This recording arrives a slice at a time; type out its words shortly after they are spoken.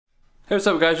Hey, what's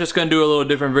up guys, just gonna do a little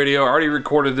different video. I already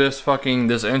recorded this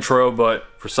intro, but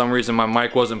for some reason my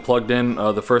mic wasn't plugged in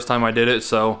the first time I did it,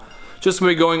 so just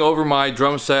gonna be going over my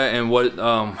drum set and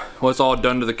what's all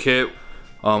done to the kit,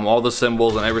 all the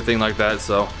cymbals and everything like that.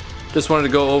 So just wanted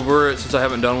to go over it since I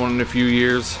haven't done one in a few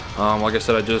years. Like I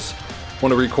said, I just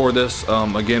want to record this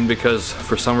again because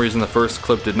for some reason the first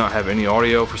clip did not have any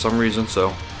audio for some reason.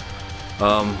 So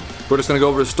we're just gonna go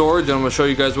over to storage and I'm gonna show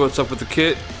you guys what's up with the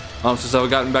kit. Since I've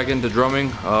gotten back into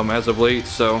drumming as of late,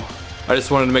 so I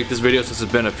just wanted to make this video since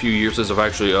it's been a few years since I've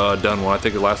actually done one. I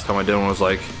think the last time I did one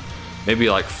was maybe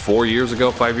 4 years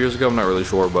ago, 5 years ago, I'm not really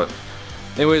sure. But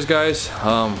anyways guys,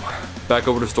 back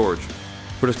over to storage.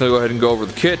 We're just gonna go ahead and go over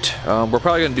the kit. We're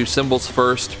probably gonna do cymbals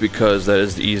first because that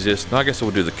is the easiest. No, I guess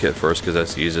we'll do the kit first because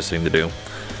that's the easiest thing to do.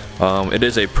 It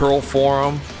is a Pearl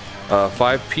Forum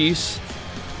 5-piece.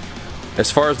 As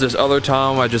far as this other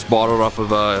tom, I just bought it off of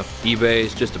eBay.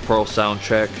 It's just a Pearl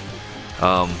Soundcheck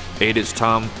 8-inch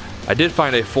tom. I did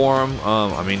find a Forum,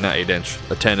 I mean not 8-inch,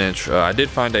 a 10-inch. I did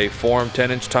find a Forum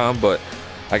 10-inch tom, but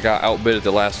I got outbid at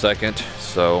the last second,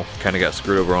 so kind of got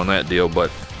screwed over on that deal. But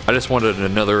I just wanted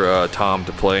another tom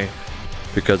to play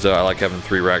because I like having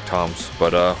 3 rack toms.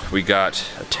 But we got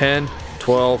a 10,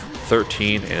 12,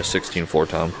 13, and a 16 floor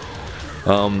tom.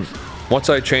 Once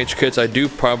I change kits, I do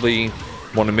probably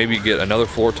want to maybe get another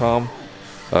floor tom,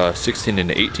 16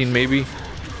 and 18 maybe.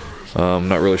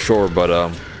 Not really sure,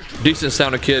 but decent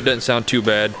sounding kit, doesn't sound too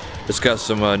bad. It's got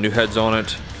some new heads on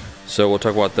it, so we'll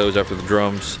talk about those after the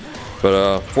drums.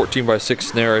 But 14x6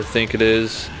 snare, I think it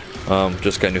is.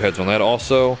 Just got new heads on that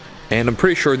also, and I'm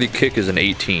pretty sure the kick is an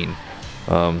 18.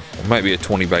 It might be a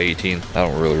 20x18. I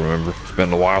don't really remember. It's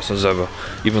been a while since I've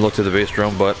even looked at the bass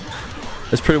drum, but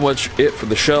that's pretty much it for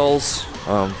the shells.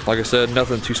 Like I said,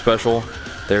 nothing too special.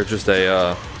 They're just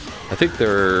I think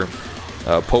they're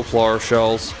Poplar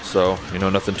shells, so you know,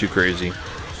 nothing too crazy.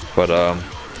 But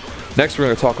next we're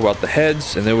going to talk about the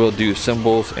heads, and then we'll do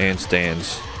cymbals and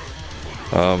stands.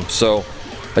 So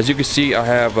as you can see, I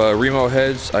have Remo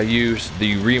heads. I use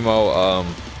the Remo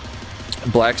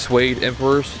black suede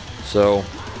emperors. So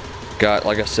got,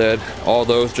 like I said, all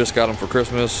those, just got them for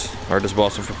Christmas, or just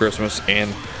bought them for Christmas.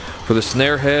 And for the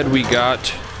snare head, we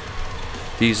got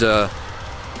these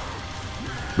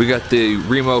we got the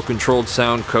Remo controlled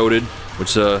sound coated,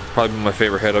 which probably my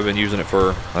favorite head. I've been using it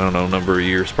for, I don't know, a number of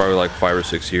years, probably like 5 or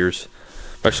 6 years.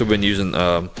 I've actually been using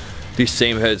these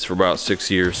same heads for about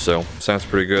 6 years, so sounds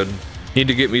pretty good. Need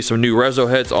to get me some new Rezo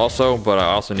heads also, but I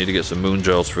also need to get some moon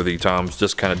gels for the toms,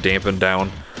 just kind of dampen down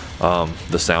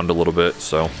the sound a little bit.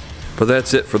 So, but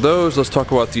that's it for those. Let's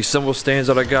talk about these cymbal stands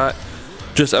that I got.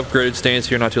 Just upgraded stands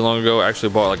here not too long ago. I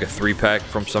actually bought like a 3-pack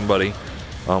from somebody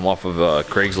off of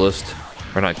Craigslist,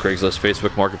 or not Craigslist,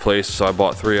 Facebook Marketplace. So I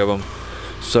bought 3 of them.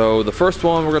 So the first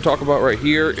one we're going to talk about right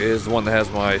here is the one that has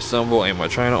my cymbal and my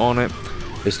china on it.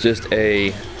 It's just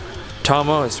a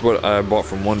Tama. It's what I bought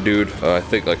from one dude, I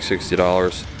think like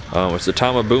 $60. It's a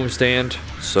Tama boom stand,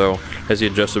 so it has the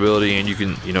adjustability and you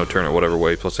can, you know, turn it whatever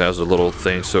way. Plus it has a little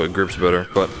thing so it grips better.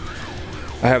 But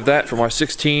I have that for my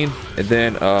 16, and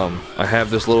then I have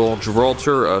this little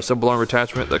Gibraltar cymbal arm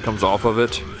attachment that comes off of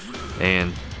it,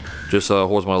 and just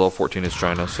holds my little 14-inch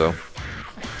china. So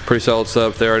pretty solid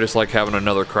setup there. I just like having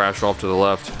another crash off to the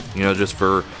left, you know, just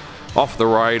for off the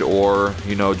right, or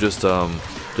you know, just to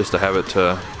have it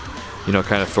to, you know,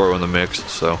 kind of throw in the mix.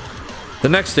 So the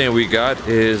next stand we got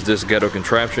is this ghetto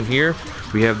contraption here.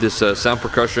 We have this sound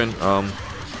percussion,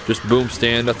 just boom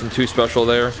stand, nothing too special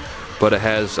there. But it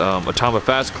has a Tama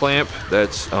fast clamp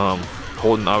that's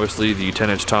holding obviously the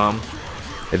 10-inch tom,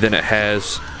 and then it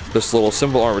has this little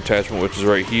cymbal arm attachment, which is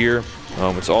right here.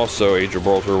 It's also a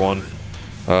Gibraltar one,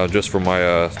 just for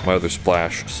my my other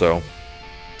splash. So,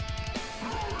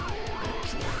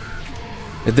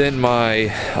 and then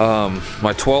my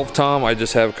my 12 tom I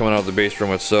just have coming out of the bass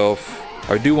drum itself.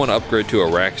 I do want to upgrade to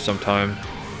a rack sometime.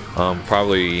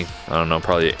 Probably, I don't know,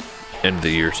 probably end of the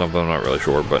year or something. I'm not really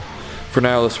sure, but for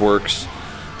now this works.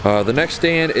 The next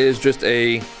stand is just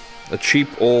a cheap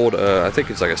old, I think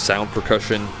it's like a sound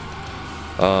percussion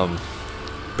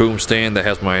boom stand that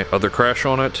has my other crash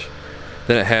on it.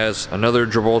 Then it has another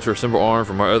Gibraltar cymbal arm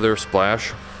for my other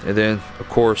splash, and then of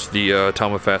course the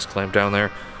Tama fast clamp down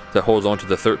there that holds onto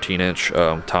the 13-inch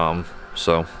tom.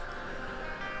 So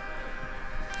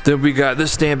then we got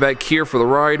this stand back here for the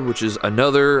ride, which is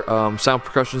another sound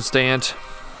percussion stand.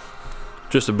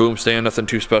 Just a boom stand, nothing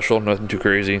too special, nothing too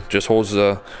crazy. Just holds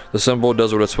the cymbal,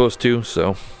 does what it's supposed to.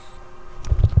 So,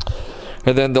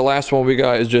 and then the last one we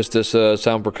got is just this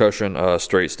sound percussion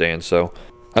straight stand. So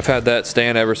I've had that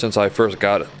stand ever since I first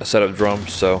got a set of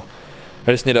drums. So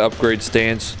I just need to upgrade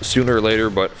stands sooner or later,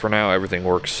 but for now everything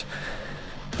works.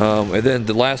 And then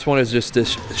the last one is just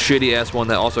this shitty ass one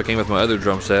that also came with my other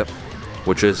drum set,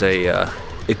 which is a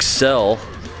Excel,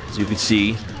 as you can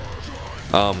see,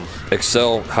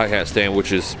 Excel hi-hat stand,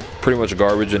 which is pretty much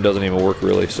garbage and doesn't even work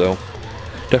really. So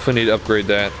definitely need to upgrade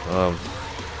that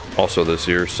also this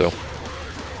year. So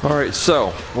alright,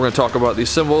 so we're gonna talk about these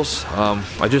cymbals.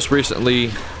 I just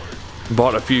recently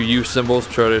bought a few used cymbals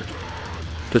to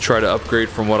try to upgrade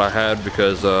from what I had,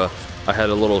 because I had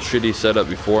a little shitty setup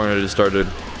before and I just started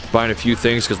buying a few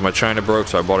things because my China broke,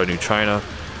 so I bought a new China.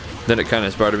 Then it kind of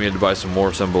inspired me to buy some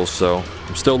more cymbals, so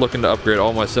I'm still looking to upgrade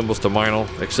all my cymbals to Meinl,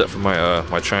 except for my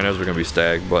my Chinas are gonna be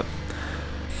Stagg. But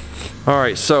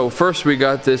alright, so first we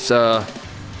got this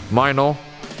Meinl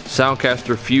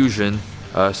Soundcaster Fusion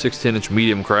 16-inch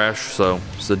medium crash. So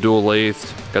it's the dual lathe,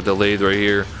 got the lathe right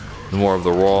here, more of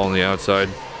the raw on the outside.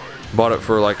 Bought it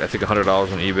for like I think $100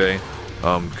 on eBay,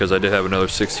 because I did have another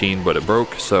 16 but it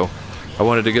broke, so I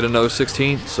wanted to get another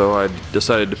 16, so I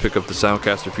decided to pick up the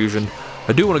Soundcaster Fusion.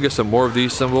 I do want to get some more of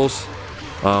these cymbals,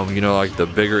 you know, like the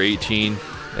bigger 18,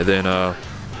 and then a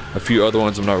few other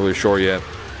ones I'm not really sure yet.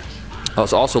 I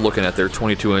was also looking at their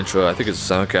 22-inch, I think it's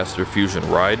a Soundcaster Fusion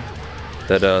Ride.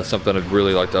 That something I'd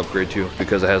really like to upgrade to,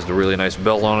 because it has the really nice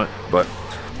bell on it. But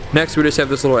next we just have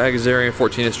this little Agazarian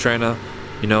 14-inch China,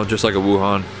 you know, just like a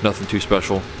Wuhan, nothing too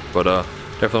special. But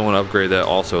definitely want to upgrade that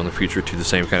also in the future to the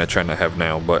same kind of China I have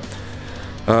now. But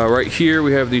right here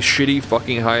we have these shitty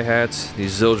fucking hi-hats,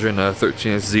 these Zildjian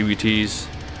 13-inch ZBTs.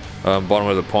 Bottom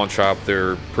of the pawn shop,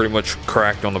 they're pretty much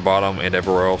cracked on the bottom and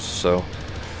everywhere else. So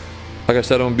like I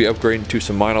said, I'm going to be upgrading to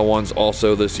some Meinl ones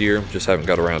also this year, just haven't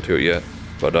got around to it yet.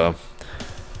 But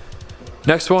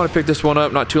next one, I picked this one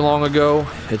up not too long ago.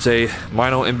 It's a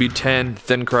Meinl MB10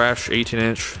 thin crash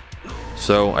 18-inch.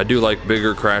 So I do like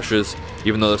bigger crashes,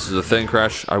 even though this is a thin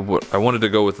crash. I wanted to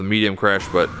go with the medium crash,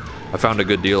 but I found a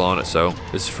good deal on it, so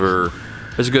it's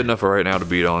good enough for right now to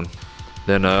beat on.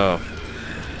 Then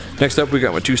next up we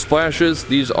got my two splashes.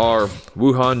 These are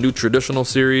Wuhan New Traditional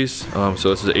Series. So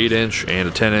this is an 8-inch and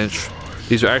a 10-inch.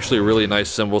 These are actually really nice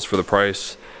cymbals for the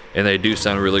price, and they do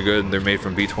sound really good, and they're made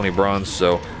from B20 bronze.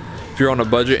 So if you're on a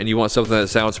budget and you want something that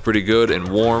sounds pretty good and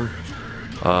warm,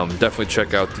 definitely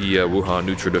check out the Wuhan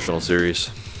New Traditional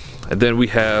Series. And then we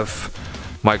have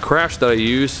my crash that I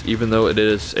use, even though it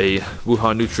is a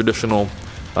Wuhan New Traditional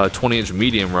 20-inch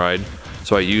medium ride.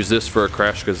 So I use this for a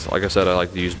crash because, like I said, I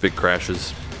like to use big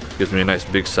crashes. Gives me a nice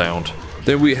big sound.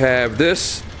 Then we have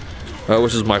this,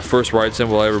 which is my first ride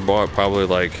cymbal I ever bought, probably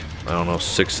like, I don't know,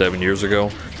 6-7 years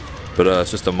ago. But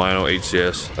it's just a Meinl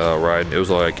HCS Ride. It was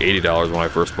like $80 when I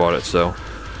first bought it, so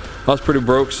I was pretty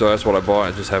broke, so that's what I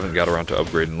bought. I just haven't got around to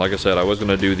upgrading. Like I said, I was going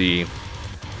to do the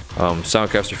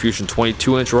Soundcaster Fusion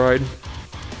 22-inch Ride,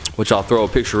 which I'll throw a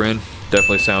picture in.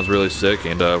 Definitely sounds really sick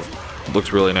and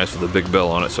looks really nice with a big bell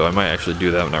on it, so I might actually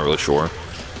do that. I'm not really sure.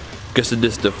 Guess it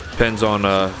just depends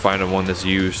on finding one that's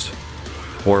used,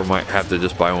 or might have to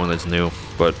just buy one that's new.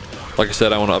 But like I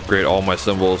said, I want to upgrade all my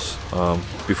cymbals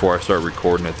before I start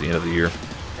recording at the end of the year.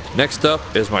 Next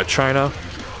up is my China.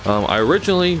 I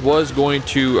originally was going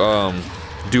to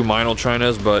do Meinl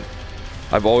Chinas, but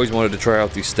I've always wanted to try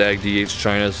out these Stagg DH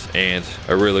Chinas, and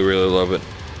I really love it.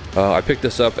 I picked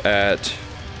this up at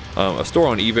a store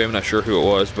on eBay. I'm not sure who it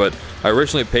was, but I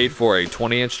originally paid for a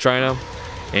 20-inch China,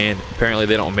 and apparently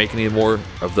they don't make any more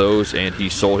of those, and he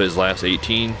sold his last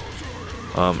 18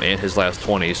 and his last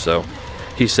 20, so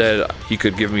he said he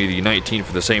could give me the 19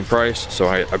 for the same price. So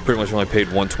I pretty much only paid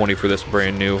 $120 for this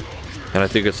brand new, and I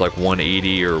think it's like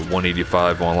 $180 or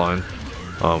 $185 online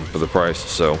for the price.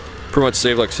 So pretty much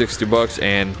saved like 60 bucks,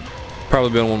 and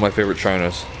probably been one of my favorite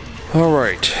Chinas.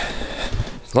 Alright,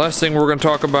 the last thing we're going to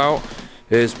talk about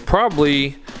is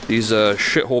probably these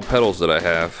shithole pedals that I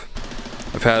have.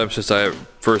 I've had them since I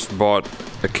first bought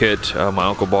a kit. My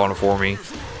uncle bought them for me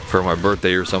for my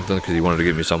birthday or something, because he wanted to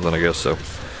give me something, I guess. So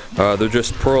they're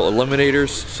just Pearl Eliminators,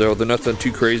 so they're nothing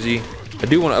too crazy. I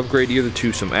do want to upgrade either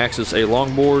to some Axis A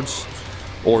longboards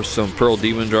or some Pearl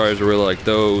Demon drives. I really like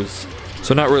those.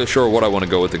 So not really sure what I want to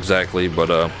go with exactly, but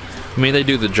I mean, they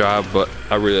do the job, but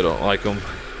I really don't like them,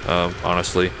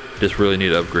 honestly. Just really need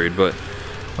to upgrade, but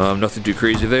nothing too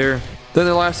crazy there. Then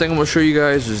the last thing I'm going to show you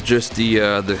guys is just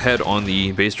the head on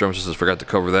the bass drum, since I forgot to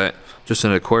cover that. Just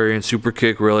an Aquarian Super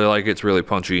Kick, really like it. It's really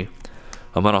punchy.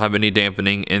 I don't have any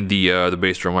dampening in the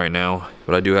bass drum right now,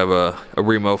 but I do have a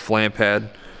Remo flam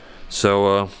pad,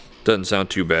 so doesn't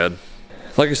sound too bad.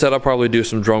 Like I said, I'll probably do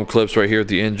some drum clips right here at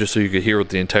the end, just so you can hear what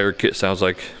the entire kit sounds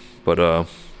like. But I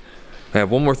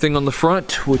have one more thing on the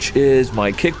front, which is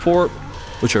my kick port,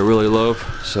 which I really love.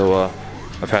 So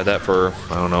I've had that for,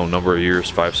 I don't know, a number of years,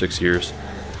 5-6 years.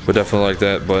 But definitely like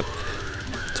that. But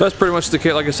So that's pretty much the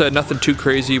kit. Like I said, nothing too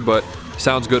crazy, but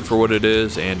sounds good for what it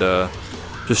is, and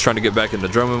just trying to get back into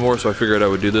drumming more, so I figured I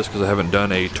would do this because I haven't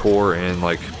done a tour in,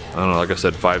 like, I don't know, like I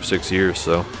said, 5-6 years.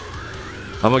 So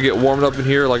I'm gonna get warmed up in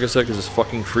here, like I said, because it's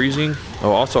fucking freezing.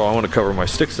 Oh, also I want to cover my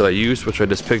sticks that I used, which I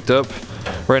just picked up.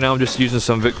 Right now I'm just using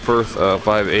some Vic Firth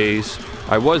 5As.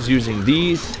 I was using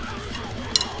these,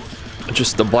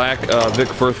 just the black Vic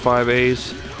Firth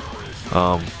 5As,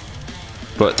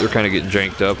 but they're kind of getting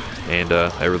janked up and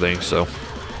everything, so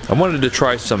I wanted to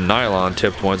try some nylon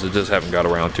tipped ones. I just haven't got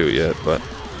around to it yet, but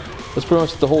that's pretty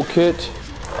much the whole kit.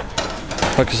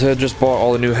 Like I said, just bought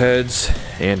all the new heads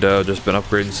and just been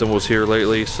upgrading cymbals here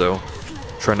lately, so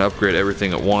trying to upgrade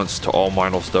everything at once to all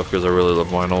Meinl stuff because I really love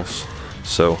Meinls.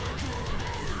 So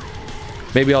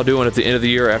maybe I'll do one at the end of the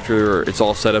year after it's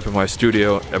all set up in my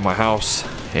studio at my house,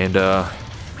 and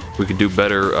we can do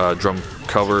better drum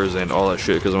covers and all that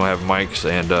shit, because I'm gonna have mics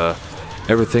and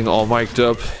everything all mic'd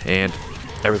up and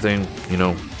everything, you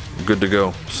know, good to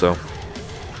go. So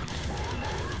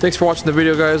thanks for watching the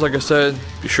video, guys. Like I said,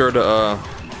 be sure to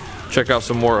check out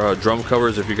some more drum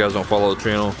covers if you guys don't follow the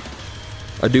channel.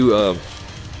 I do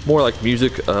more like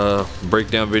music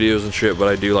breakdown videos and shit, but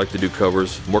I do like to do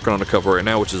covers. I'm working on a cover right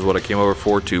now, which is what I came over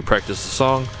for, to practice the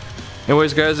song.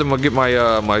 Anyways, guys, I'm gonna get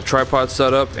my my tripod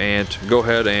set up and go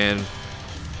ahead and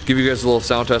give you guys a little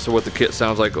sound test of what the kit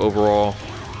sounds like overall,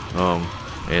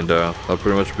 and that'll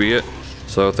pretty much be it.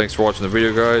 So thanks for watching the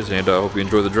video, guys, and I hope you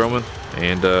enjoy the drumming,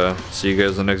 and see you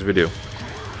guys in the next video.